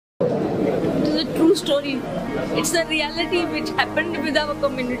a true story. It's a reality which happened with our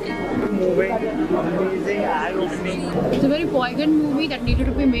community. Moving, amazing, eye-opening. It's a very poignant movie that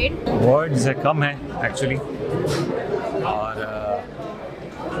needed to be made. Words कम है actually और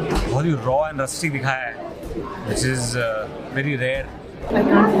बहुत ही raw and rusty दिखाया है which is very rare. I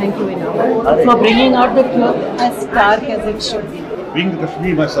can't thank you enough for bringing out the club as stark as it should be. Being in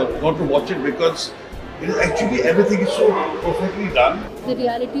Kashmir myself, got to watch it because it is actually everything is so perfectly done. The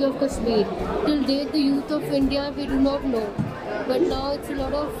reality of Kashmir. Till date, the youth of India, we do not know. But now it's an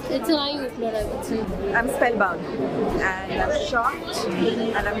eye-opener, I would say. I'm spellbound and I'm shocked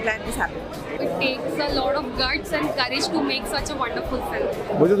and I'm glad this happened. It takes a lot of guts and courage to make such a wonderful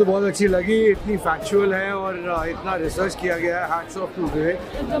film. मुझे तो बहुत अच्छी लगी, इतनी factual है और इतना research किया गया है. Hats off to Vivek.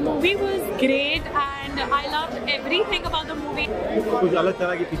 The movie was great and I loved everything about the movie. कुछ अलग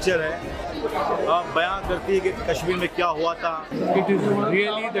तरह की पिक्चर है, बयां करती है कि कश्मीर में क्या हुआ था. It is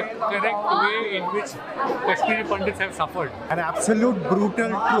really the correct way in which Kashmiri Pandits have suffered. An absolute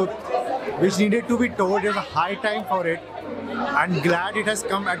brutal truth which needed to be told. There's a high time for it. I'm glad it has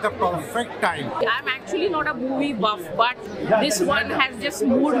come at the perfect time. I'm actually not a movie buff, but this one has just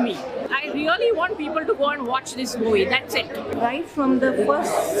moved me. I really want people to go and watch this movie. That's it. Right from the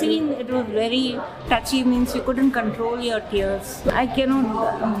first scene, it was very touchy, means you couldn't control your tears. I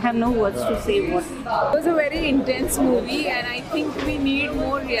cannot have no words to say what. It was a very intense movie, and I think we need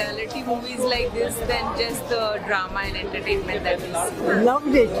more reality movies like this than just the drama and entertainment that we see.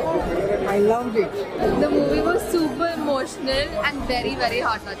 Loved it. I loved it. The movie was super emotional and very, very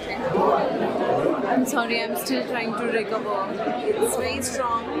heart-touching. I'm sorry, I'm still trying to recover. It's very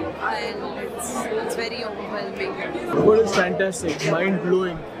strong and it's very overwhelming. What is fantastic,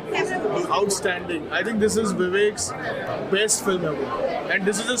 mind-blowing, outstanding. I think this is Vivek's best film ever. And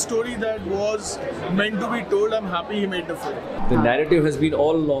this is a story that was meant to be told. I'm happy he made the film. The narrative has been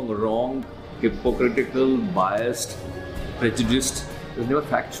all along wrong, hypocritical, biased, prejudiced. It was never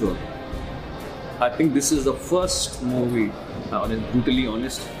factual. I think this is the first movie, brutally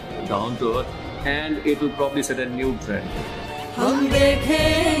honest, down to earth, and it will probably set a new trend. हम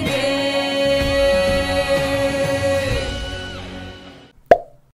देखेंगे